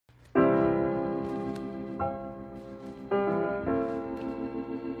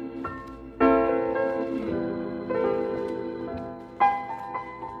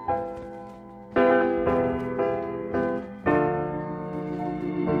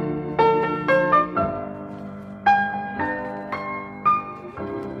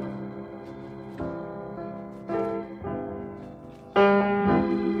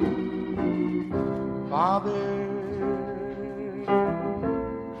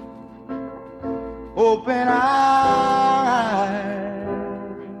open eyes,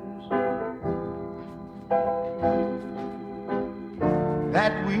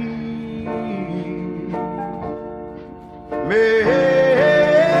 that we may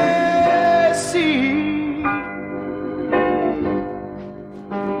see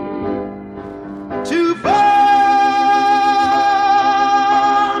to follow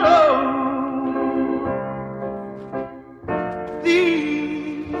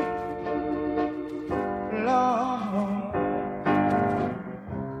thee, Lord.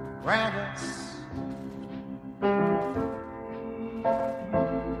 Grant us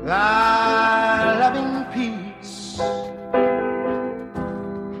thy loving peace,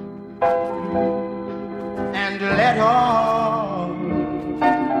 and let all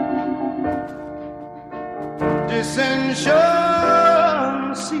dissension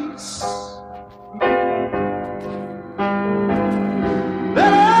cease.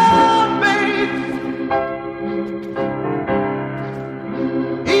 Let our faith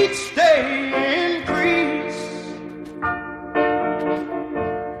each day increase,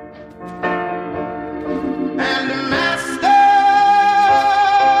 and Master,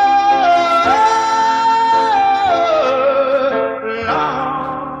 Lord,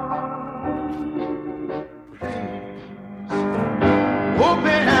 please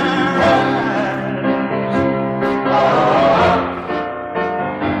open our eyes,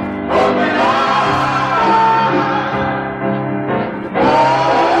 open our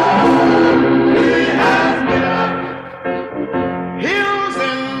hills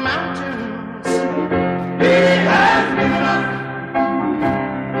and mountains. He has given us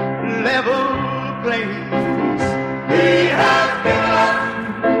level plains. He has given us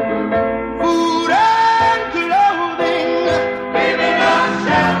food and clothing, giving us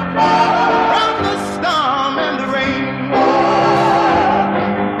shelter from the storm and the rain.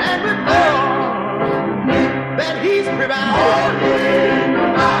 And with all that He's provided,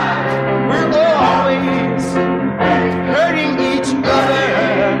 we're always hurting each other.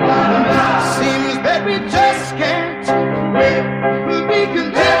 Seems that we just can't be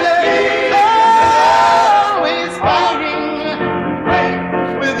contented, always fighting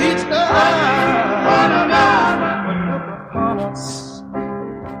with each other. But look upon us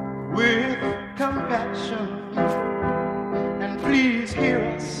with compassion, and please hear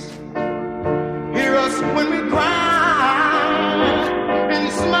us when we cry,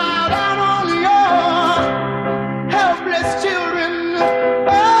 and smile down on your helpless children.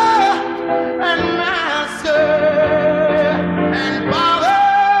 Oh, and Master and Father,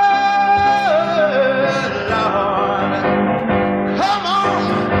 Lord, come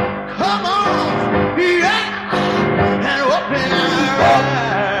on, yeah, and open our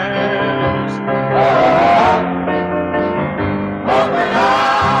eyes, open our eyes.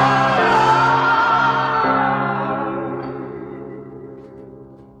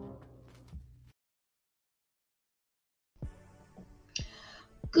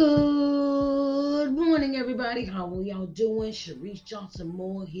 Good morning, everybody. How are y'all doing? Sharice Johnson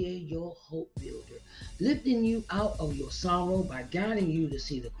Moore here, your hope builder, lifting you out of your sorrow by guiding you to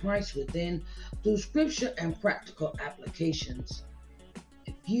see the Christ within through scripture and practical applications.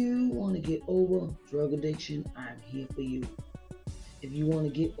 If you want to get over drug addiction, I'm here for you. If you want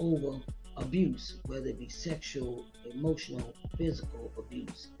to get over abuse, whether it be sexual, emotional, physical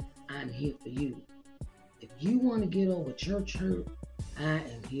abuse, I'm here for you. If you want to get over church hurt, I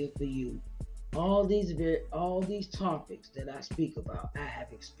am here for you. All these topics that I speak about, I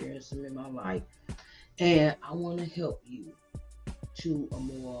have experienced them in my life, and I want to help you to a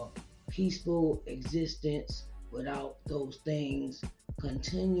more peaceful existence without those things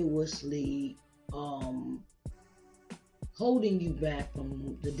continuously holding you back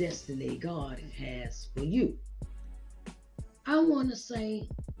from the destiny God has for you. I want to say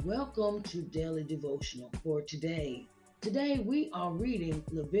welcome to Daily Devotional for today. Today we are reading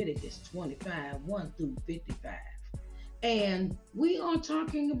Leviticus 25, 1 through 55. And we are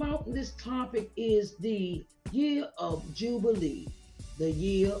talking about, this topic is the year of Jubilee. The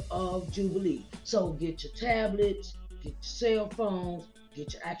year of Jubilee. So get your tablets, get your cell phones,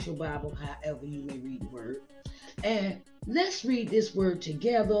 get your actual Bible, however you may read the word. And let's read this word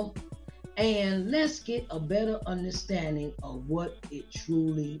together, and let's get a better understanding of what it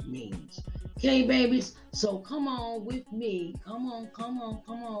truly means. Okay, babies? So come on with me. Come on.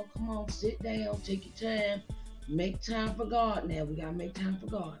 Sit down, take your time. Make time for God now. We got to make time for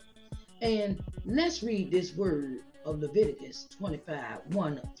God. And let's read this word of Leviticus 25,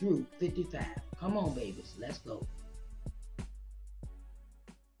 1 through 55. Come on, babies. Let's go.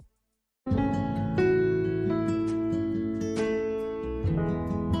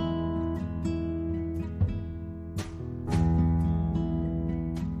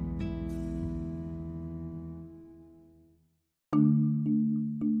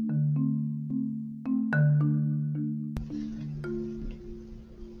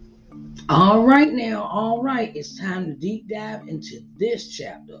 All right, now, all right, it's time to deep dive into this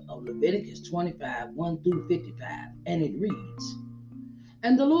chapter of Leviticus 25, 1 through 55, and it reads,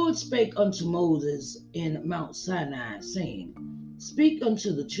 And the Lord spake unto Moses in Mount Sinai, saying, Speak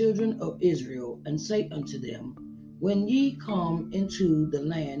unto the children of Israel, and say unto them, When ye come into the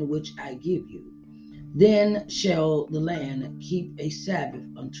land which I give you, then shall the land keep a Sabbath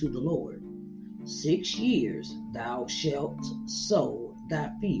unto the Lord. 6 years thou shalt sow thy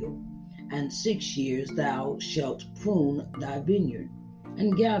field, and 6 years thou shalt prune thy vineyard,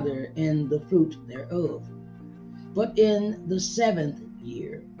 and gather in the fruit thereof. But in the 7th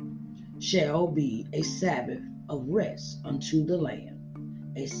year shall be a Sabbath of rest unto the land,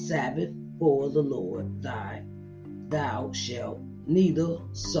 a Sabbath for the Lord thy. Thou shalt neither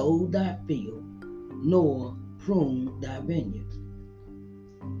sow thy field, nor prune thy vineyard.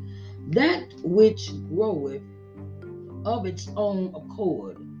 That which groweth of its own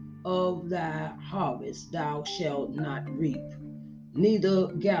accord of thy harvest thou shalt not reap, neither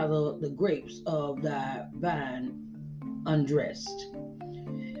gather the grapes of thy vine undressed.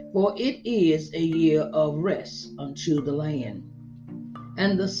 For it is a year of rest unto the land,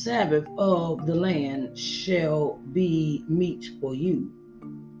 and the Sabbath of the land shall be meat for you,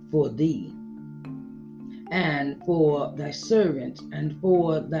 for thee, and for thy servant, and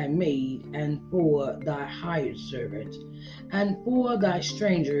for thy maid, and for thy hired servant, and for thy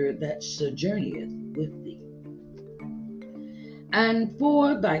stranger that sojourneth with thee, and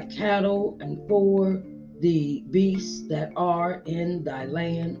for thy cattle, and for the beasts that are in thy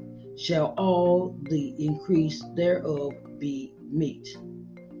land, shall all the increase thereof be meat.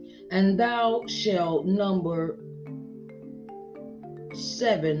 And thou shalt number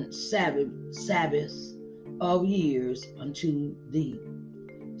 7 Sabbaths of years unto thee,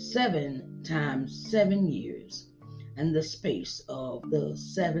 7 times 7 years, and the space of the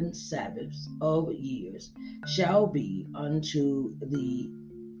 7 Sabbaths of years shall be unto thee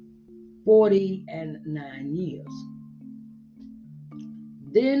 49 years.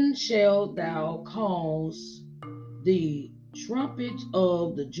 Then shalt thou cause the trumpet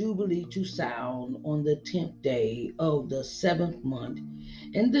of the Jubilee to sound on the 10th day of the 7th month.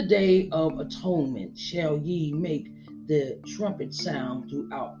 In the day of atonement shall ye make the trumpet sound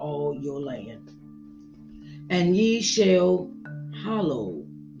throughout all your land. And ye shall hallow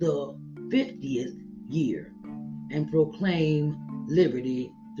the 50th year, and proclaim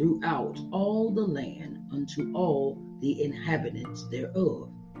liberty throughout all the land unto all the inhabitants thereof.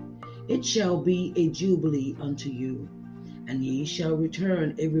 It shall be a jubilee unto you, and ye shall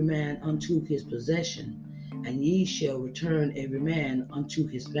return every man unto his possession, and ye shall return every man unto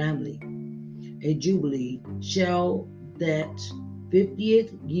his family. A jubilee shall that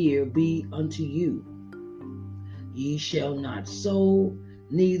 50th year be unto you. Ye shall not sow,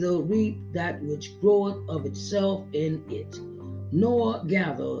 neither reap that which groweth of itself in it, nor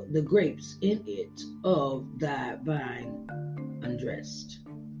gather the grapes in it of thy vine undressed.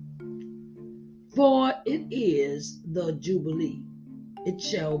 For it is the Jubilee, it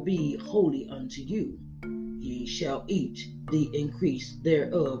shall be holy unto you. Ye shall eat the increase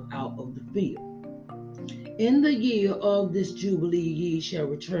thereof out of the field. In the year of this Jubilee ye shall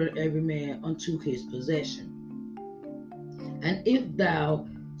return every man unto his possession. And if thou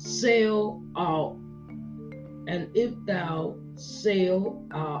sell aught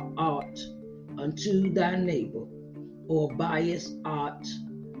unto thy neighbor, or buyest aught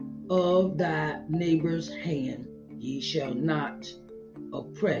of thy neighbor's hand, ye shall not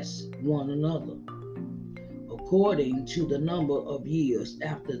oppress one another. According to the number of years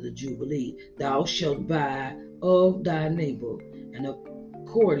after the Jubilee, thou shalt buy of thy neighbor, and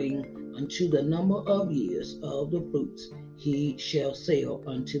according unto the number of years of the fruits he shall sell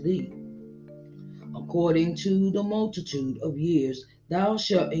unto thee. According to the multitude of years thou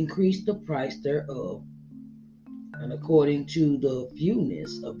shalt increase the price thereof, and according to the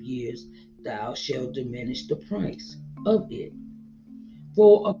fewness of years thou shalt diminish the price of it.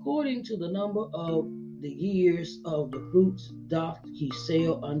 For according to the number of the years of the fruits doth he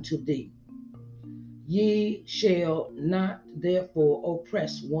sell unto thee. Ye shall not therefore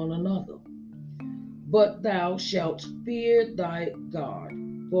oppress one another, but thou shalt fear thy God,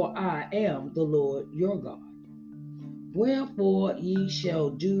 for I am the Lord your God. Wherefore ye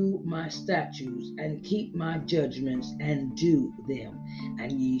shall do my statutes, and keep my judgments, and do them,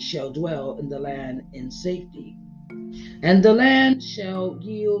 and ye shall dwell in the land in safety. And the land shall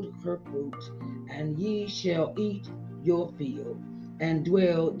yield her fruit, and ye shall eat your field, and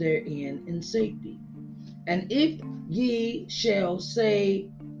dwell therein in safety. And if ye shall say,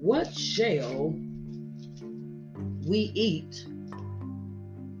 What shall we eat?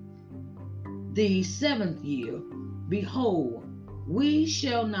 the 7th year, behold, we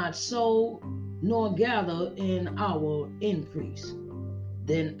shall not sow nor gather in our increase.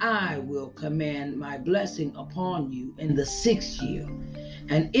 Then I will command my blessing upon you in the 6th year,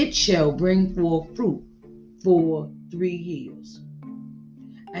 and it shall bring forth fruit for 3 years.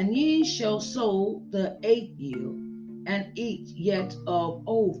 And ye shall sow the 8th year, and eat yet of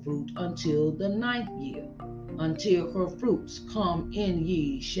old fruit until the 9th year. Until her fruits come in,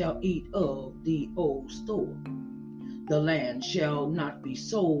 ye shall eat of the old store. The land shall not be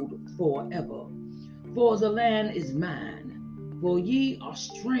sold forever, for the land is mine, for ye are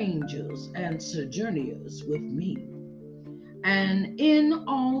strangers and sojourners with me. And in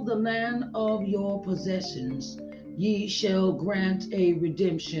all the land of your possessions ye shall grant a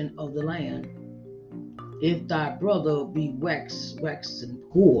redemption of the land. If thy brother be waxen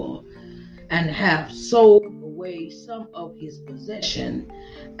poor, and hath sold away some of his possession,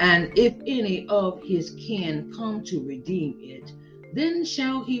 and if any of his kin come to redeem it, then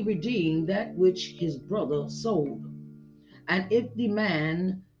shall he redeem that which his brother sold. And if the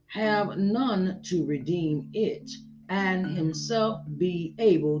man have none to redeem it, and himself be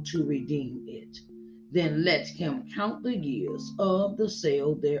able to redeem it, then let him count the years of the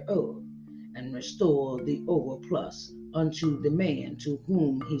sale thereof, and restore the overplus unto the man to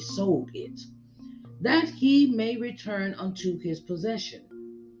whom he sold it, that he may return unto his possession.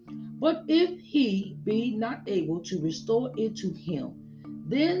 But if he be not able to restore it to him,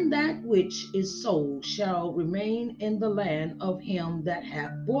 then that which is sold shall remain in the land of him that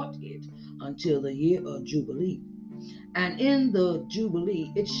hath bought it until the year of Jubilee. And in the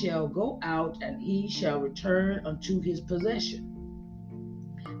Jubilee it shall go out, and he shall return unto his possession.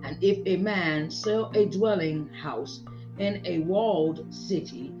 And if a man sell a dwelling house in a walled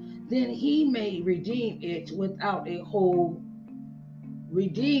city, then he may redeem it within a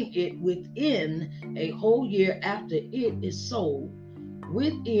whole year after it is sold.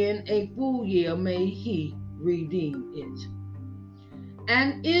 Within a full year may he redeem it.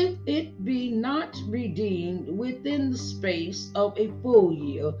 And if it be not redeemed within the space of a full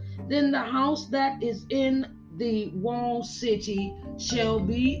year, then the house that is in the walled city shall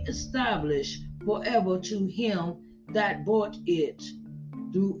be established forever to him that bought it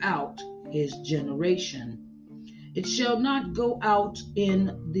throughout his generation. It shall not go out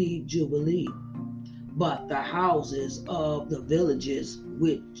in the Jubilee, but the houses of the villages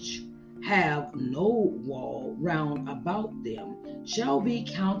which have no wall round about them shall be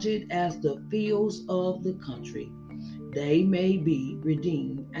counted as the fields of the country. They may be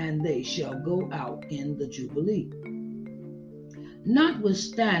redeemed, and they shall go out in the Jubilee.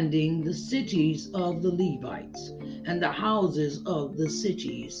 Notwithstanding the cities of the Levites, and the houses of the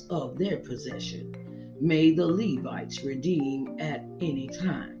cities of their possession, may the Levites redeem at any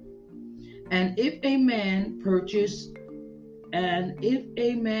time. And if a man purchase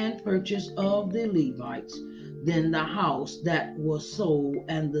of the Levites, then the house that was sold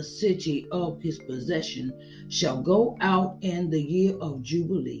and the city of his possession shall go out in the year of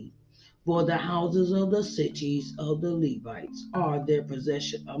Jubilee. For the houses of the cities of the Levites are their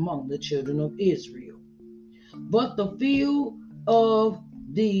possession among the children of Israel. But the field of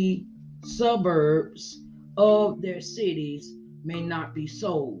the suburbs of their cities may not be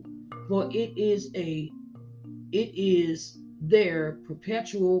sold, for it is their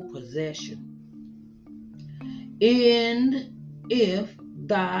perpetual possession. And if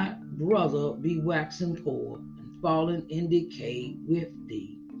thy brother be waxen poor and fallen in decay with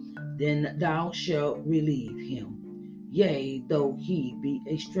thee, then thou shalt relieve him, yea, though he be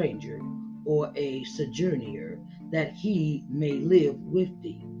a stranger or a sojourner, that he may live with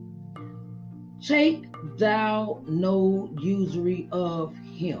thee. Take thou no usury of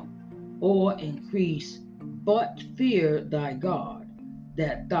him, or increase, but fear thy God,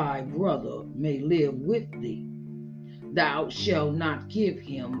 that thy brother may live with thee. Thou shalt not give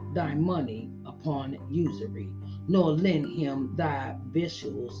him thy money upon usury, nor lend him thy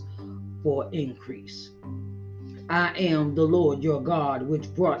victuals for increase. I am the Lord your God,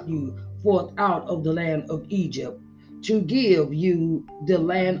 which brought you forth out of the land of Egypt, to give you the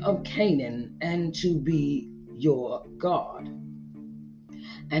land of Canaan, and to be your God.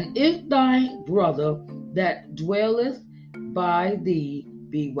 And if thy brother that dwelleth by thee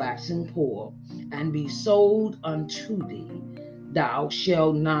be waxen poor, and be sold unto thee, thou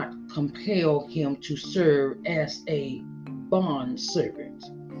shalt not compel him to serve as a bondservant,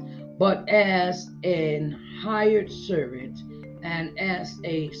 but as an hired servant, and as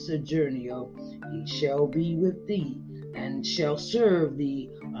a sojourner. He shall be with thee, and shall serve thee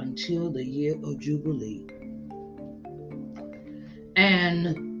until the year of Jubilee.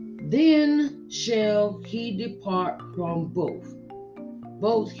 And Then shall he depart from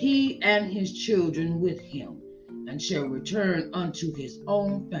both he and his children with him, and shall return unto his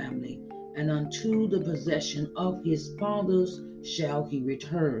own family, and unto the possession of his fathers shall he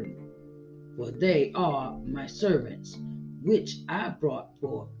return. For they are my servants, which I brought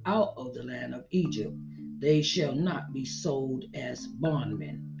forth out of the land of Egypt. They shall not be sold as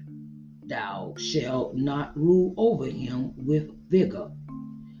bondmen. Thou shalt not rule over him with vigor,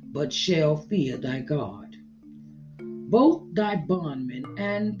 but shall fear thy God. Both thy bondmen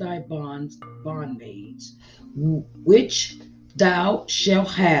and thy bondmaids, which thou shalt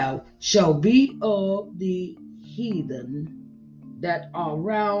have, shall be of the heathen that are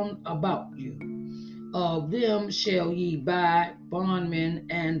round about you. Of them shall ye buy bondmen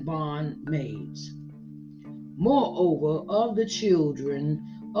and bondmaids. Moreover, of the children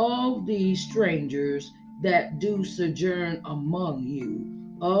of the strangers that do sojourn among you,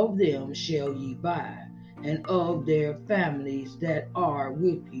 of them shall ye buy, and of their families that are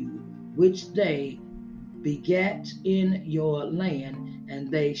with you, which they begat in your land, and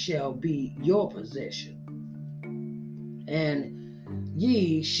they shall be your possession. And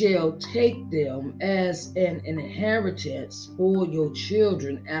ye shall take them as an inheritance for your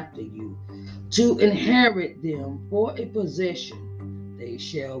children after you, to inherit them for a possession. They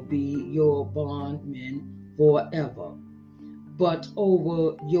shall be your bondmen forever. But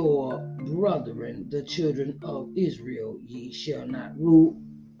over your brethren, the children of Israel, ye shall not rule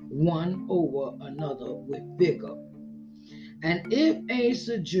one over another with vigor. And if a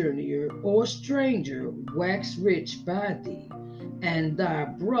sojourner or stranger wax rich by thee, and thy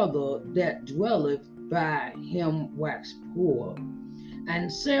brother that dwelleth by him wax poor,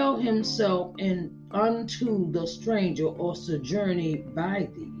 and sell himself unto the stranger or sojourner by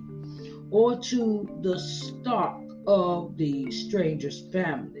thee, or to the stock of the stranger's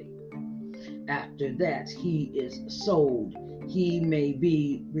family, after that he is sold, he may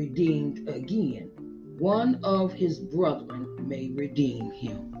be redeemed again. One of his brethren may redeem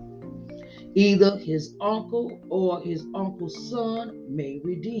him. Either his uncle or his uncle's son may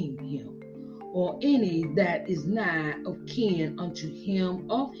redeem him, or any that is nigh of kin unto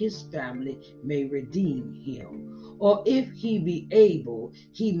him of his family may redeem him, or if he be able,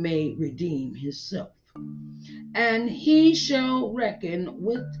 he may redeem himself. And he shall reckon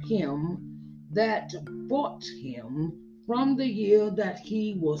with him that bought him from the year that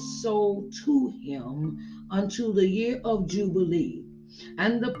he was sold to him unto the year of Jubilee.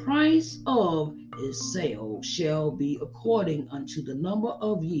 And the price of his sale shall be according unto the number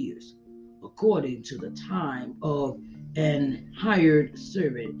of years, according to the time of an hired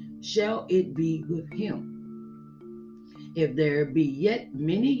servant shall it be with him. If there be yet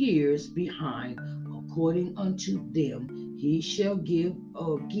many years behind, according unto them, he shall give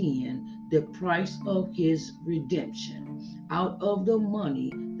again the price of his redemption out of the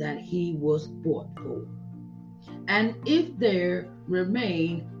money that he was bought for. And if there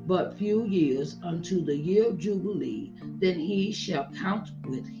remain but few years unto the year of Jubilee, then he shall count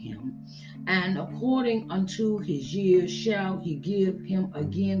with him, and according unto his years shall he give him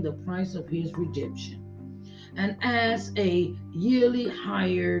again the price of his redemption. And as a yearly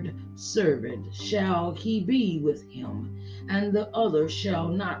hired servant shall he be with him, and the other shall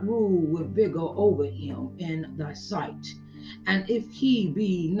not rule with vigor over him in thy sight. And if he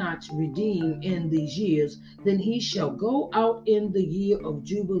be not redeemed in these years, then he shall go out in the year of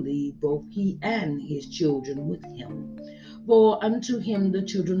Jubilee, both he and his children with him. For unto him the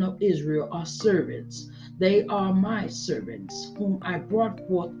children of Israel are servants. They are my servants, whom I brought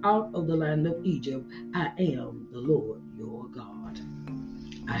forth out of the land of Egypt. I am the Lord your God.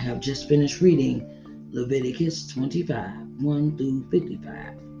 I have just finished reading Leviticus 25, 1 through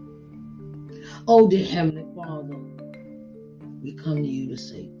 55. Oh, dear Heavenly Father, we come to you to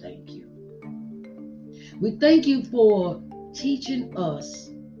say thank you. We thank you for teaching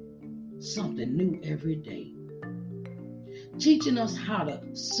us something new every day. Teaching us how to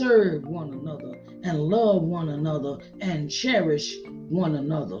serve one another and love one another and cherish one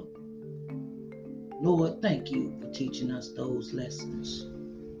another. Lord, thank you for teaching us those lessons.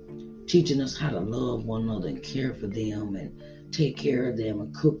 Teaching us how to love one another and care for them and take care of them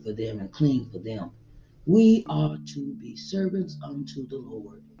and cook for them and clean for them. We are to be servants unto the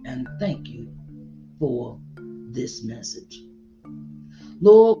Lord. And thank you for this message.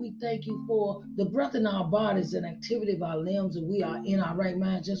 Lord, we thank you for the breath in our bodies and activity of our limbs, and we are in our right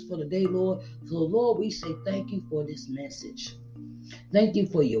mind just for the day, Lord. So, Lord, we say thank you for this message. Thank you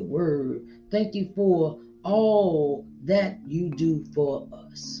for your word. Thank you for all that you do for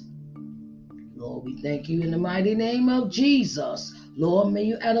us. Lord, we thank you in the mighty name of Jesus Lord, may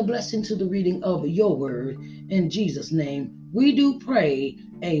you add a blessing to the reading of your word. In Jesus' name, we do pray.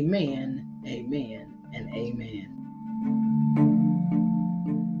 Amen, amen, and amen.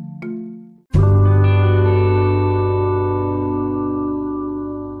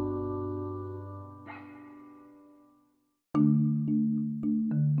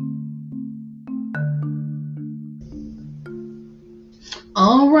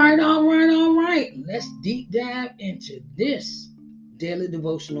 All right. Let's deep dive into this daily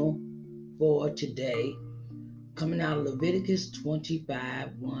devotional for today, coming out of Leviticus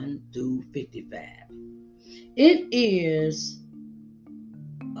 25, 1 through 55. It is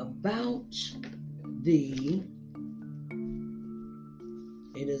about the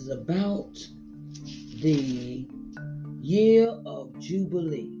year of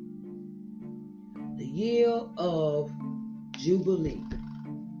Jubilee. The year of Jubilee.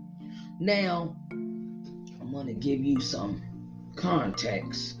 Now, I'm going to give you some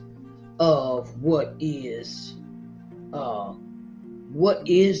context of what is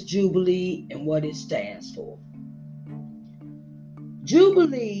Jubilee and what it stands for.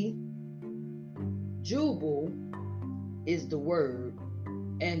 Jubilee, Jubal is the word,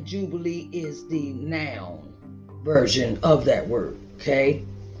 and Jubilee is the noun version of that word, okay?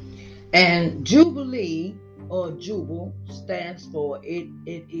 And Jubilee or Jubal stands for it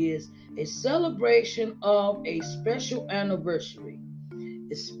is a celebration of a special anniversary,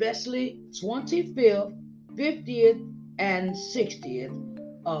 especially 25th, 50th, and 60th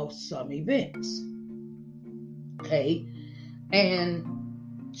of some events. Okay? And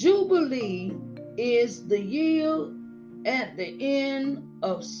Jubilee is the year at the end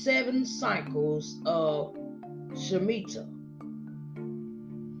of 7 cycles of Shemitah.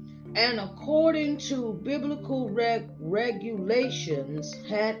 And according to biblical regulations,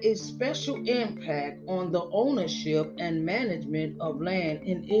 had a special impact on the ownership and management of land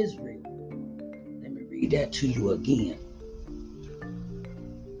in Israel. Let me read that to you again.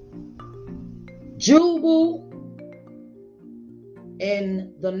 Jubal,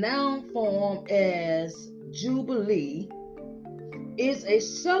 in the noun form as Jubilee, is a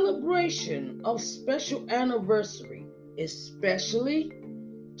celebration of special anniversary, especially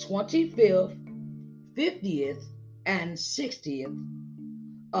 25th, 50th, and 60th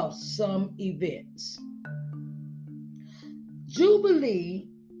of some events. Jubilee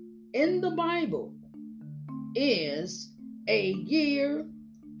in the Bible is a year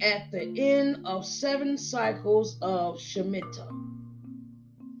at the end of 7 cycles of Shemitah.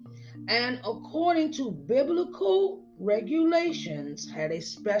 And according to biblical regulations, had a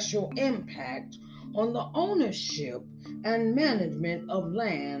special impact on the ownership and management of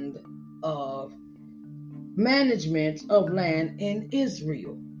land in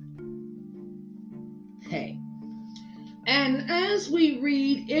Israel. Hey. And as we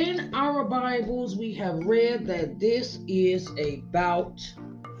read in our Bibles, we have read that this is about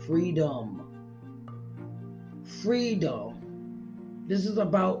freedom. Freedom. This is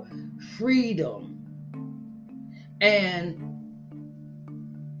about freedom. And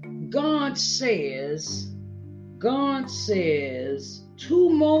God says to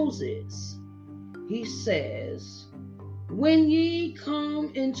Moses, he says, when ye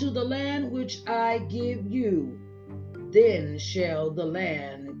come into the land which I give you, then shall the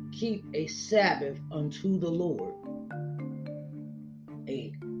land keep a Sabbath unto the Lord,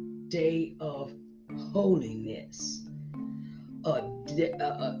 a day of holiness. A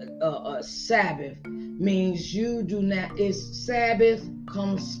Sabbath means you do not. Sabbath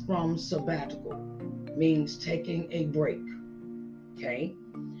comes from sabbatical, means taking a break. Okay,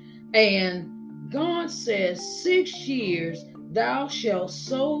 and God says 6 years thou shalt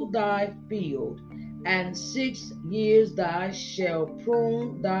sow thy field, and 6 years thou shalt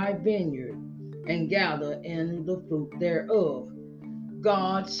prune thy vineyard, and gather in the fruit thereof.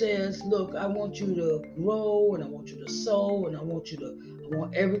 God says, look, I want you to grow, and I want you to sow, and I want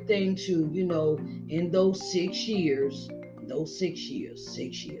everything to, in those 6 years, you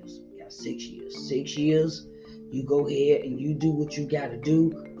got 6 years, you go ahead and you do what you got to do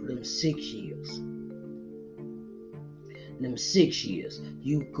for them 6 years. Them 6 years,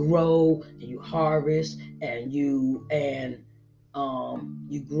 you grow and you harvest, and you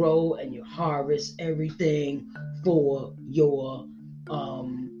grow and you harvest everything for your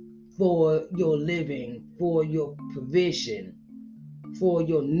living, for your provision, for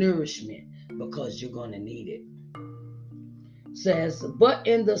your nourishment, because you're going to need it. It says, but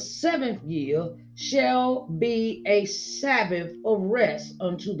in the 7th year shall be a Sabbath of rest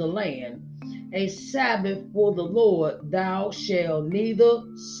unto the land, a Sabbath for the Lord. Thou shalt neither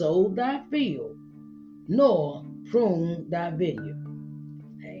sow thy field, nor prune thy vineyard.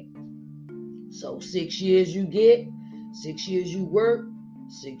 Okay? So 6 years you get, 6 years you work,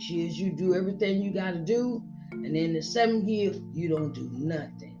 6 years you do everything you got to do, and then the 7th year you don't do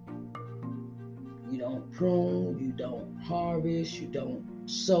nothing. You don't prune, you don't harvest, you don't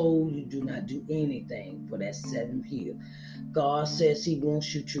sow, you do not do anything for that 7th year. God says He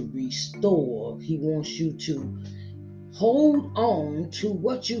wants you to restore. He wants you to hold on to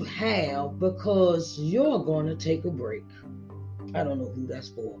what you have because you're going to take a break. I don't know who that's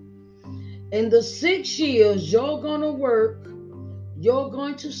for. In the 6 years, you're going to work, you're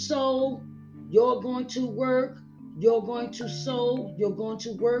going to sow, you're going to work, you're going to sow, you're going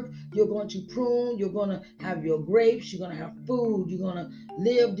to work, you're going to prune, you're going to have your grapes, you're going to have food, you're going to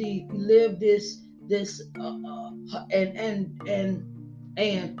live this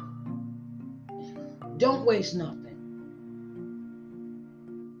and don't waste nothing.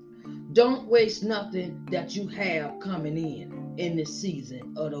 Don't waste nothing that you have coming in this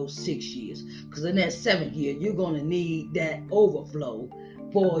season of those 6 years. Because in that 7th year, you're going to need that overflow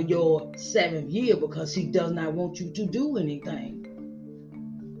for your 7th year because He does not want you to do anything.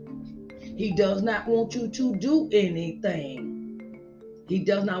 He does not want you to do anything. He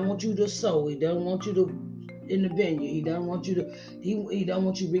does not want you to sow. He doesn't want you to in the vineyard. He doesn't want you to he doesn't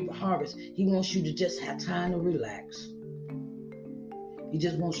want you to reap a harvest. He wants you to just have time to relax. He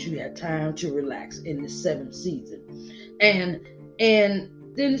just wants you to have time to relax in the 7th season. And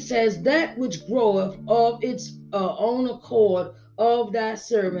then it says, that which groweth of its own accord of thy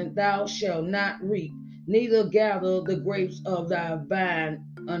servant thou shalt not reap, neither gather the grapes of thy vine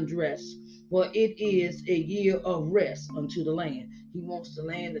undressed. For it is a year of rest unto the land. He wants the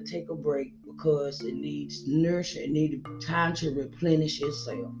land to take a break because it needs nourishment, it needs time to replenish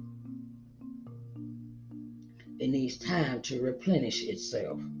itself. It needs time to replenish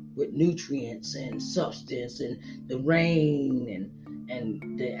itself with nutrients and substance, and the rain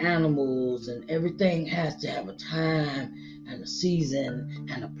and the animals and everything has to have a time and a season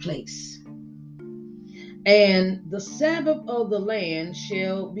and a place. And the Sabbath of the land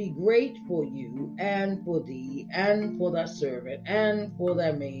shall be great for you and for thee and for thy servant and for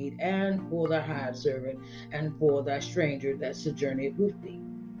thy maid and for thy hired servant and for thy stranger that sojourneth with thee,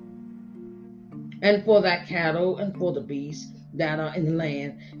 and for thy cattle and for the beasts that are in the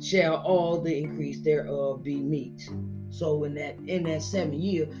land shall all the increase thereof be meat. So in that 7th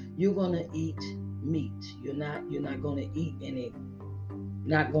year, you're gonna eat meat. You're not gonna eat any,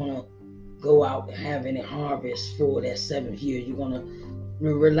 not gonna go out and have any harvest for that 7th year. You're gonna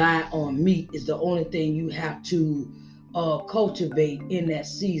rely on meat. Is the only thing you have to cultivate in that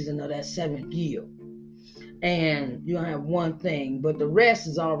season of that 7th year. And you have one thing, but the rest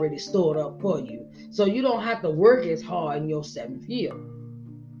is already stored up for you. So you don't have to work as hard in your 7th year.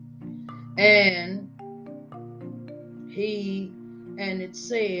 And it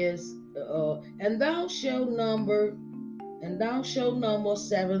says, and thou shalt number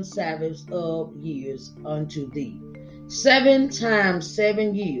 7 Sabbaths of years unto thee, 7 times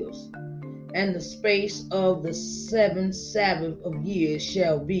 7 years. And the space of the 7 Sabbath of years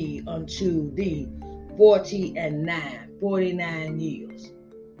shall be unto thee 49 years.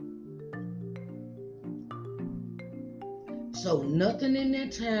 So nothing in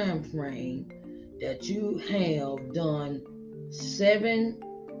that time frame that you have done 7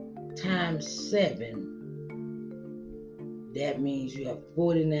 times 7, that means you have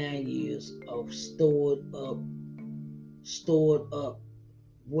 49 years of stored up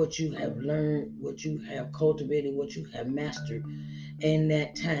what you have learned, what you have cultivated, what you have mastered in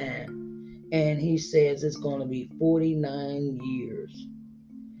that time. And he says it's going to be 49 years.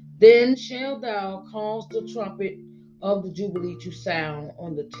 Then shalt thou cause the trumpet of the Jubilee to sound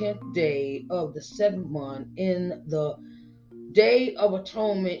on the 10th day of the 7th month. In the day of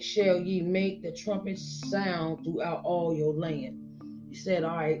atonement shall ye make the trumpet sound throughout all your land. He said,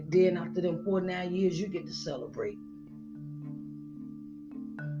 all right, then after them 49 years, you get to celebrate.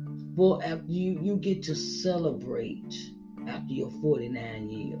 Well, after you get to celebrate after your 49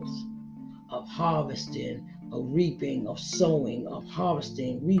 years of harvesting, of reaping, of sowing, of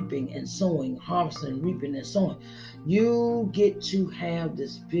harvesting, reaping, and sowing, harvesting, reaping, and sowing. You get to have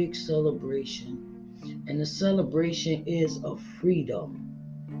this big celebration. And the celebration is of freedom.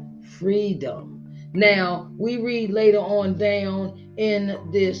 Freedom. Now, we read later on down in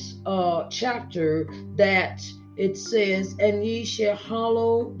this chapter that it says, and ye shall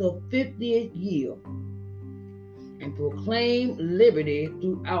hallow the 50th year, and proclaim liberty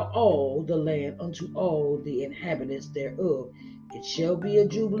throughout all the land unto all the inhabitants thereof. It shall be a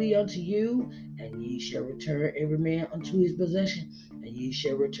jubilee unto you, and ye shall return every man unto his possession, and ye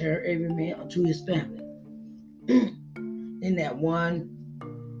shall return every man unto his family. In that one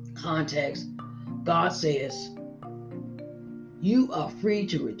context, God says, you are free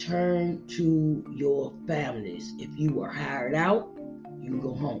to return to your families. If you were hired out, you can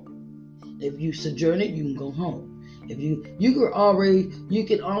go home. If you sojourned, you can go home. If you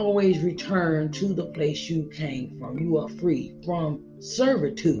can always return to the place you came from. You are free from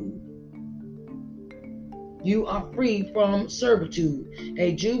servitude. You are free from servitude.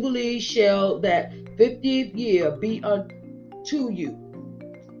 A jubilee shall that 50th year be unto you.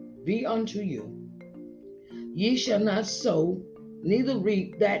 Be unto you. Ye shall not sow, neither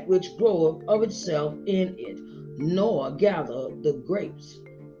reap that which groweth of itself in it, nor gather the grapes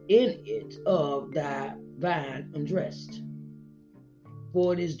in it of thy vine undressed.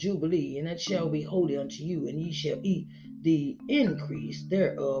 For it is Jubilee, and it shall be holy unto you, and ye shall eat the increase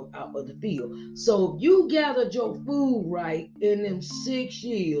thereof out of the field. So if you gathered your food right in them 6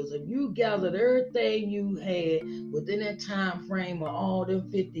 years, if you gathered everything you had within that time frame of all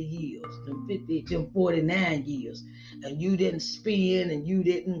them 50 years, them 49 years, and you didn't spend, and you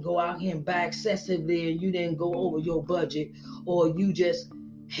didn't go out here and buy excessively, and you didn't go over your budget, or you just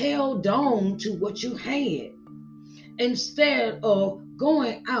held on to what you had, instead of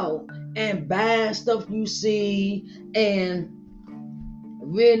going out and buying stuff you see and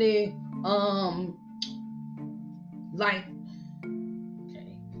really like,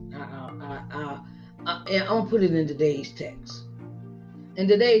 okay, I'm gonna put it in today's text. In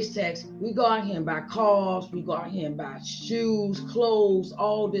today's text, we go out here and buy cars, we go out here and buy shoes, clothes,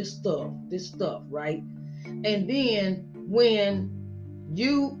 all this stuff, right? And then when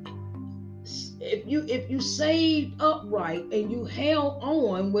if you saved up right and you held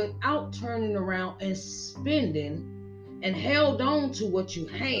on without turning around and spending and held on to what you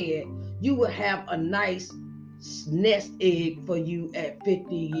had, you would have a nice nest egg for you at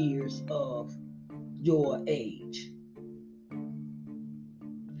 50 years of your age.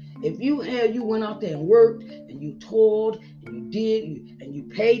 If you went out there and worked and you toiled and you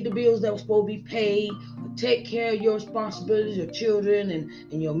paid the bills that were supposed to be paid, take care of your responsibilities, your children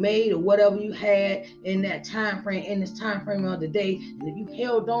and your maid or whatever you had in that time frame, in this time frame of the day, and if you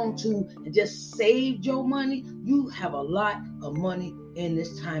held on to and just saved your money, you have a lot of money in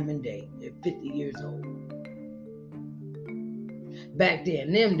this time and day at 50 years old. Back then,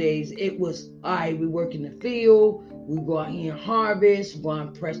 in them days, it was, all right, we work in the field, we go out here and harvest, we go out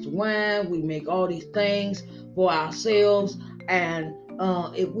and press the wine, we make all these things for ourselves, and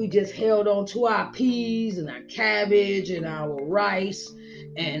if we just held on to our peas and our cabbage and our rice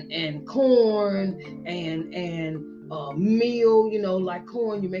and corn and meal, like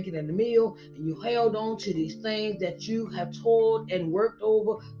corn, you make it in the meal, and you held on to these things that you have toiled and worked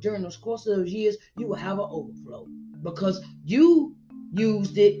over during the course of those years, you will have an overflow because you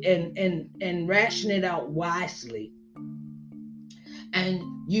used it and rationed it out wisely, and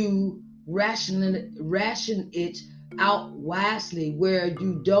you ration it out wisely where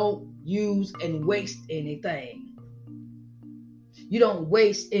you don't use and waste anything. You don't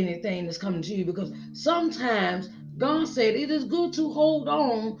waste anything that's coming to you, because sometimes God said it is good to hold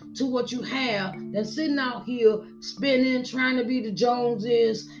on to what you have than sitting out here spending, trying to be the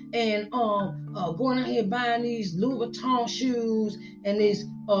Joneses, and going out here buying these Louis Vuitton shoes and these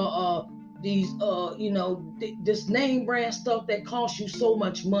this name brand stuff that costs you so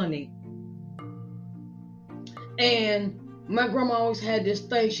much money. And my grandma always had this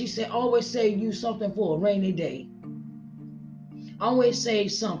thing. She said, always save you something for a rainy day. Always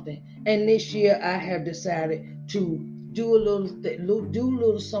save something. And this year I have decided to do a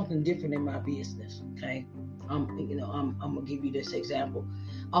little something different in my business. Okay, I'm gonna give you this example.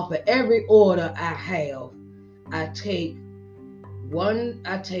 Off of every order I have, I take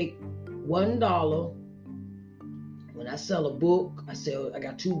 $1. When I sell a book, I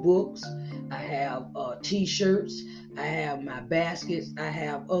got 2 books. I have t-shirts. I have my baskets. I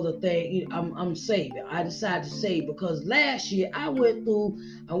have other things. I'm saving. I decided to save because last year I went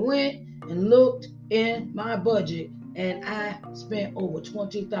and looked in my budget, and I spent over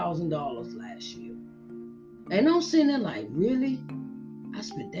 $20,000 last year. And I'm sitting there like, really? I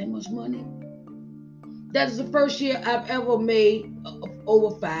spent that much money? That is the first year I've ever made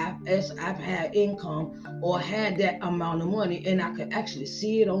over 5 as I've had income or had that amount of money, and I could actually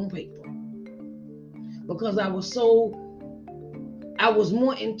see it on paper because I was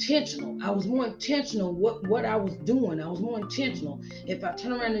more intentional. I was more intentional what I was doing. I was more intentional. If I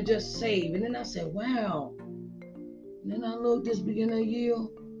turn around and just save, and then I said, wow. And then I looked this beginning of the year.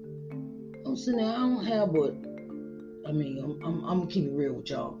 I'm sitting there, I don't have but, I'm gonna keep it real with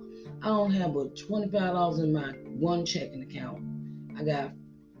y'all. I don't have but $25 in my one checking account. I have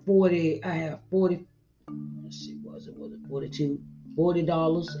 40, let's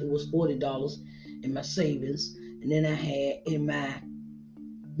 $40. It was $40 in my savings. And then I had in my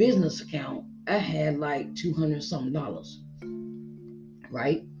business account, I had like 200 something dollars.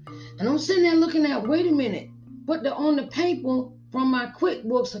 Right? And I'm sitting there looking at, wait a minute, but on the paper from my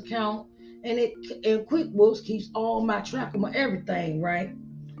QuickBooks account, and QuickBooks keeps all my track of my everything, right?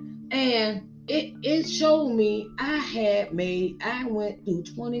 And it showed me I went through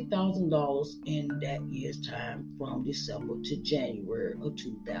 $20,000 in that year's time from December to January of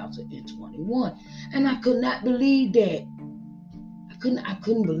 2021. And I could not believe that. I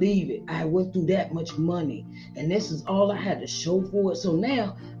couldn't believe it. I went through that much money, and this is all I had to show for it. So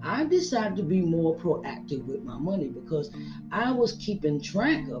now I decided to be more proactive with my money because I was keeping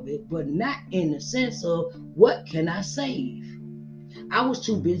track of it, but not in the sense of what can I save. I was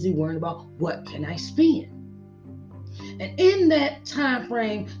too busy worrying about what can I spend. And in that time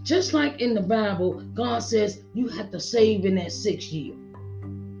frame, just like in the Bible, God says you have to save in that 6th year.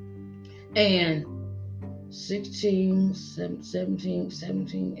 And 16, 17, 18,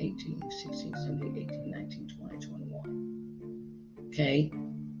 16, 17, 18, 19, 20, 21. Okay?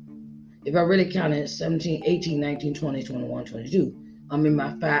 If I really count it, 17, 18, 19, 20, 21, 22. I'm in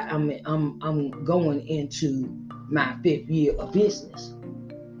my I'm going into my 5th year of business.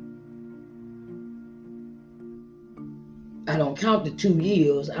 I don't count the 2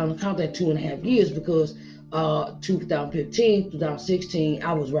 years. I don't count that 2.5 years because 2015, 2016,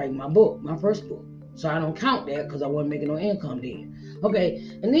 I was writing my first book. So I don't count that because I wasn't making no income then. Okay,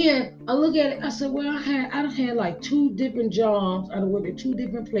 and then I look at it, I said, well, I had like 2 different jobs. I worked at 2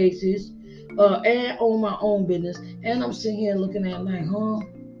 different places and own my own business. And I'm sitting here looking at it like,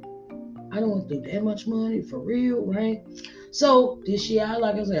 I don't went through that much money for real, right? So this year,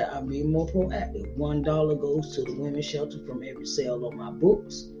 like I said, I'm being more proactive. $1 goes to the women's shelter from every sale on my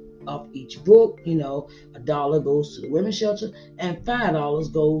books. Off each book, $1 goes to the women's shelter, and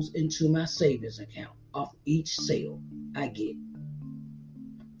 $5 goes into my savings account. Off each sale, I get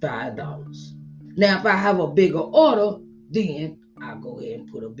 $5. Now, if I have a bigger order, then I go ahead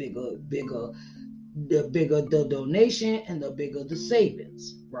and put the bigger the donation and the bigger the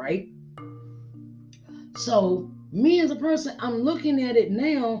savings, right? So me as a person, I'm looking at it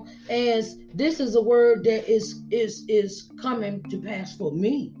now as this is a word that is coming to pass for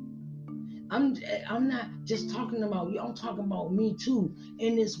me. I'm not just talking about you. I'm talking about me too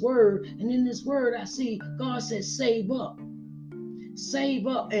in this word. And in this word, I see God says save up. Save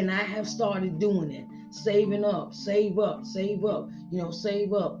up. And I have started doing it. Saving up, save up, save up,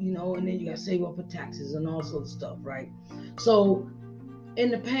 save up, and then you got to save up for taxes and all sorts of stuff, right? So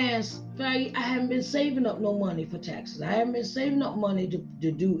in the past, I haven't been saving up no money for taxes. I haven't been saving up money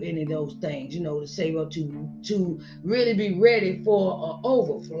to do any of those things, to save up to really be ready for an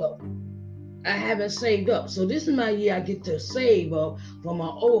overflow. I haven't saved up. So this is my year I get to save up for my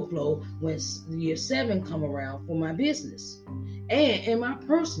overflow when year 7 come around for my business and in my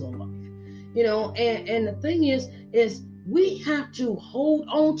personal life. And the thing is we have to hold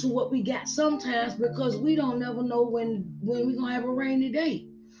on to what we got sometimes because we don't never know when we're going to have a rainy day.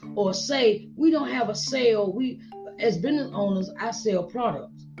 Or say we don't have a sale. As business owners, I sell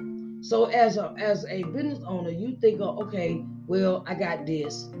products. So as a business owner, you think of, okay, well, I got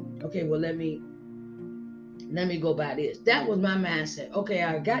this. Okay, well, let me go buy this. That was my mindset. Okay,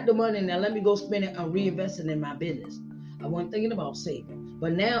 I got the money, now let me go spend it on reinvesting in my business. I wasn't thinking about saving.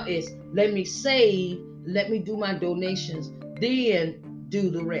 But now it's let me save, let me do my donations, then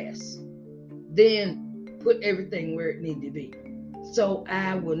do the rest. Then put everything where it needs to be. So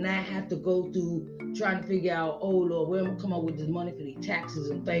I will not have to go through trying to figure out, oh Lord, where am I going to come up with this money for these taxes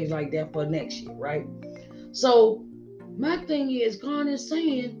and things like that for next year, right? So my thing is, God is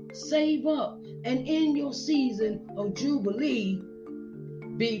saying, save up. And in your season of Jubilee,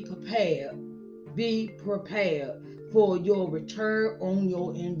 be prepared. Be prepared for your return on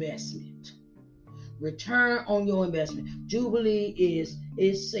your investment. Return on your investment. Jubilee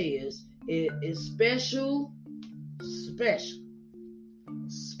it says, it is special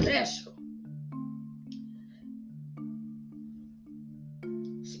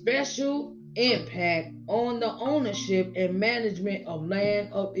impact on the ownership and management of land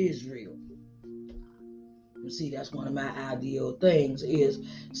of Israel. You see, that's one of my ideal things is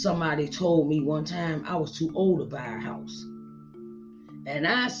somebody told me one time I was too old to buy a house. And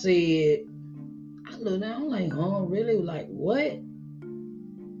I said, I looked down, I'm like, really? Like, what?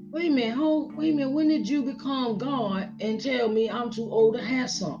 Wait a minute, when did you become God and tell me I'm too old to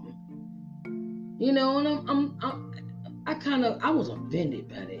have something? And I was offended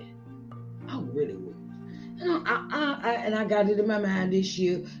by that. I really was. And I got it in my mind this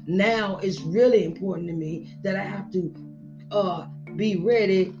year. Now it's really important to me that I have to be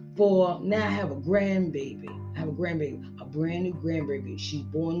ready for, now I have a grandbaby. A brand new grandbaby. She's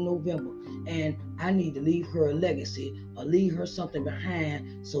born in November, and I need to leave her a legacy or leave her something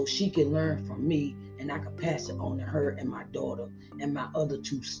behind so she can learn from me, and I can pass it on to her and my daughter and my other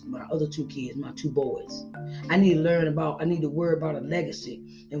two kids, my two boys. I need to worry about a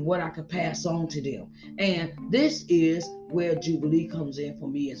legacy and what I can pass on to them. And this is where Jubilee comes in for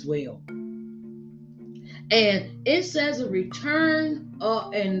me as well. And it says a return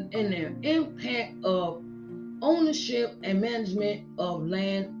and their impact of ownership and management of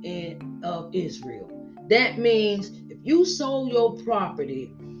land of Israel. That means if you sold your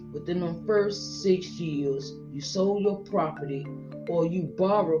property within the first 6 years, you sold your property, or you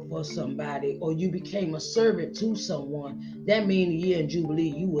borrowed for somebody, or you became a servant to someone, that means the year in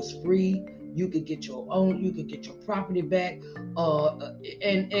Jubilee you was free. You could get your property back.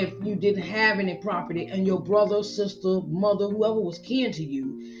 And if you didn't have any property and your brother, sister, mother, whoever was kin to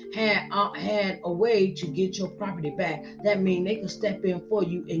you had a way to get your property back, that means they could step in for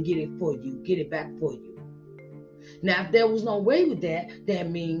you and get it back for you. Now, if there was no way with that, that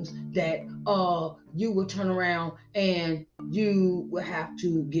means that you would turn around and you would have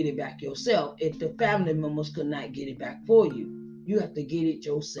to get it back yourself. If the family members could not get it back for you, you have to get it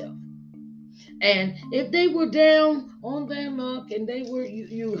yourself. And if they were down on their luck and they were,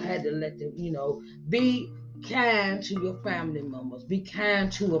 you had to let them, be kind to your family members. Be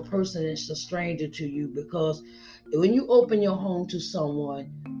kind to a person that's a stranger to you, because when you open your home to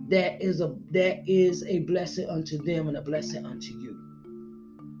someone, that is a blessing unto them and a blessing unto you.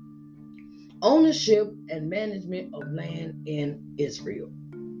 Ownership and management of land in Israel.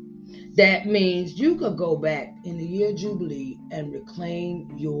 That means you could go back in the year of Jubilee and reclaim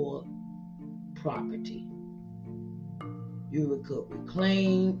your property. You could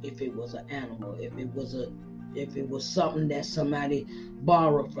reclaim if it was an animal, if it was something that somebody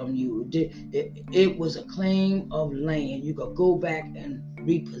borrowed from you. It was a claim of land. You could go back and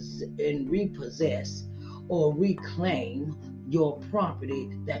repossess or reclaim your property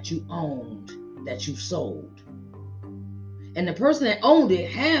that you owned, that you sold. And the person that owned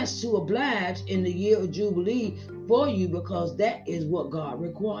it has to oblige in the year of Jubilee for you, because that is what God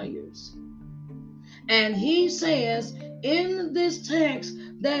requires. And he says in this text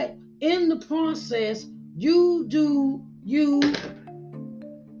that in the process, you don't,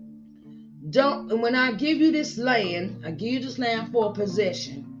 and when I give you this land, I give you this land for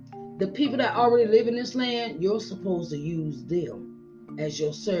possession. The people that already live in this land, you're supposed to use them as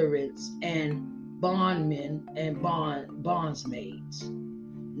your servants and bondmen and bondsmaids,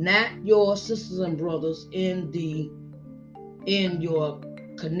 not your sisters and brothers in your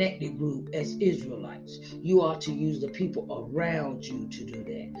connected group as Israelites. You are to use the people around you to do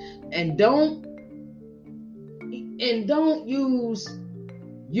that, and don't use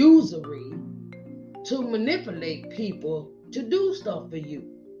usury to manipulate people to do stuff for you.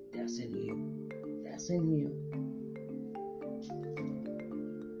 That's in you.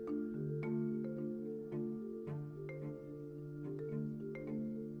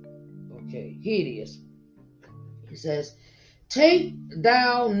 Okay, here it is. It says, take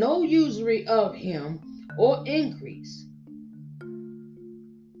thou no usury of him or increase,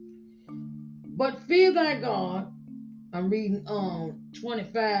 but fear thy God. I'm reading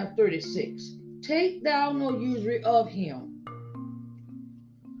 25:36. Take thou no usury of him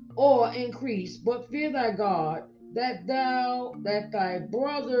or increase, but fear thy God, that thy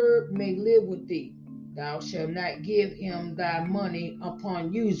brother may live with thee. Thou shalt not give him thy money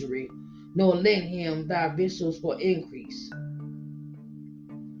upon usury, nor lend him thy victuals for increase.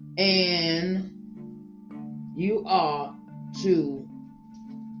 And you are to,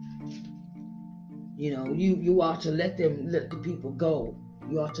 you are to let the people go.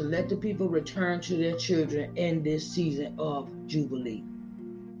 You are to let the people return to their children in this season of Jubilee.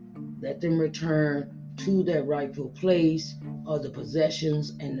 Let them return to their rightful place of the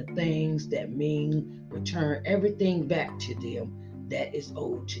possessions and the things that mean return everything back to them that is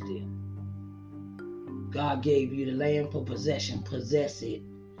owed to them. God gave you the land for possession. Possess it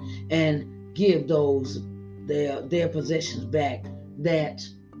and give those their possessions back that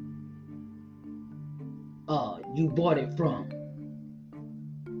you bought it from.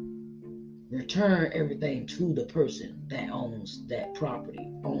 Return everything to the person that owns that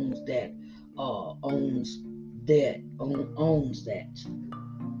property, owns that.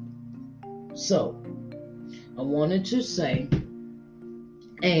 So I wanted to say,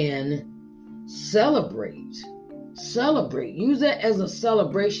 and celebrate. Use that as a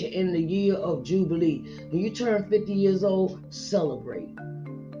celebration in the year of Jubilee. When you turn 50 years old, celebrate.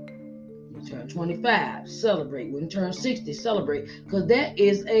 You turn 25, celebrate. When you turn 60, celebrate. Because that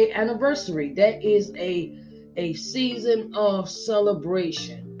is a anniversary. That is a season of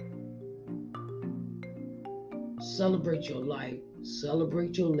celebration. Celebrate your life.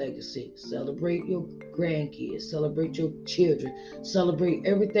 Celebrate your legacy. Celebrate your grandkids. Celebrate your children. Celebrate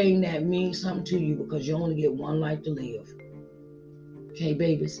everything that means something to you, because you only get one life to live. Okay,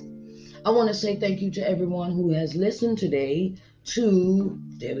 babies? I want to say thank you to everyone who has listened today to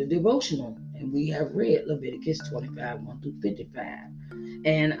Daily Devotional. And we have read Leviticus 25, 1 through 55.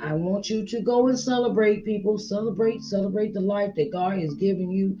 And I want you to go and celebrate, people. Celebrate the life that God has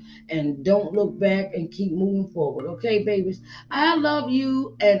given you. And don't look back and keep moving forward. Okay, babies? I love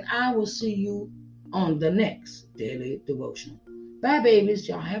you, and I will see you on the next Daily Devotional. Bye, babies.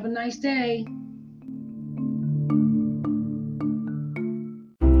 Y'all have a nice day.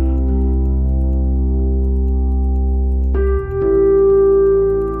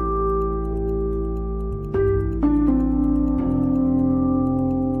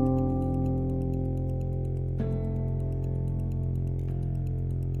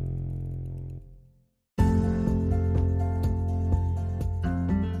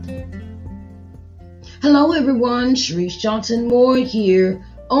 Hello everyone, Sharice Johnson Moore here,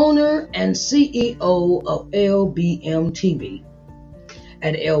 owner and CEO of LBM TV.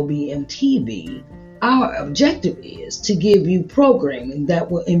 At LBM TV, our objective is to give you programming that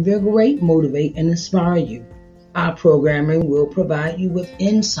will invigorate, motivate, and inspire you. Our programming will provide you with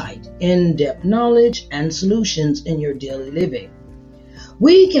insight, in-depth knowledge, and solutions in your daily living.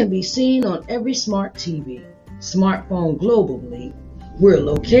 We can be seen on every smart TV, smartphone globally. We're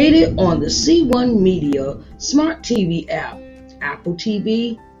located on the C1 Media Smart TV app, Apple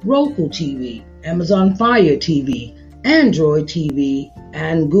TV, Roku TV, Amazon Fire TV, Android TV,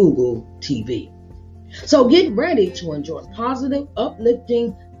 and Google TV. So get ready to enjoy positive,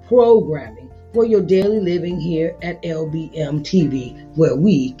 uplifting programming for your daily living here at LBM TV, where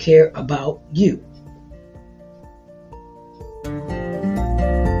we care about you.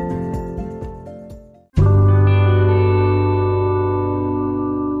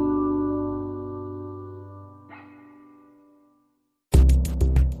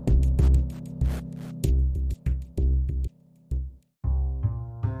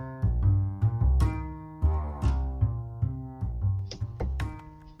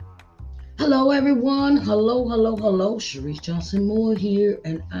 Hello everyone, hello, Sharice Johnson Moore here,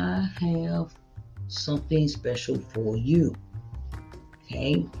 and I have something special for you.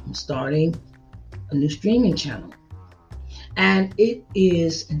 Okay, I'm starting a new streaming channel, and it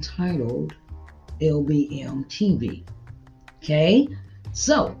is entitled LBM TV. Okay,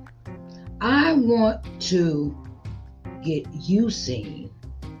 so I want to get you seen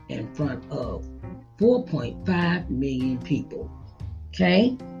in front of 4.5 million people.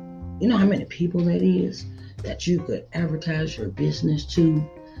 Okay, you know how many people that is that you could advertise your business to,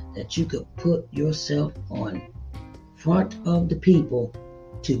 that you could put yourself on front of the people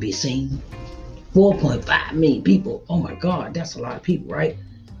to be seen? 4.5 million people. Oh my God, that's a lot of people, right?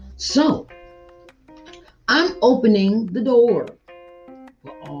 So I'm opening the door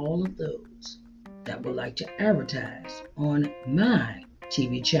for all of those that would like to advertise on my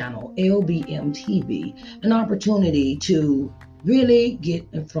TV channel, LBM TV, an opportunity to really get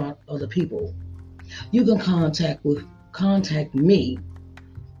in front of the people. You can contact me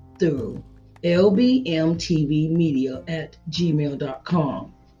through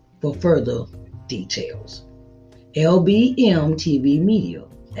lbmtvmedia@gmail.com for further details.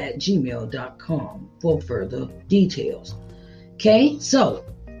 lbmtvmedia@gmail.com for further details. Okay, so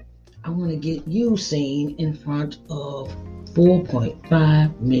I want to get you seen in front of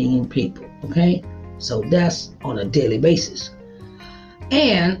 4.5 million people. Okay, so that's on a daily basis.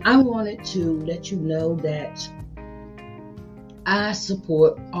 And I wanted to let you know that I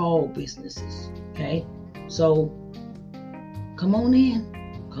support all businesses, okay? So come on in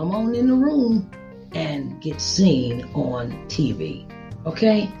the room and get seen on TV,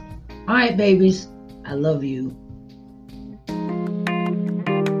 okay? All right, babies, I love you.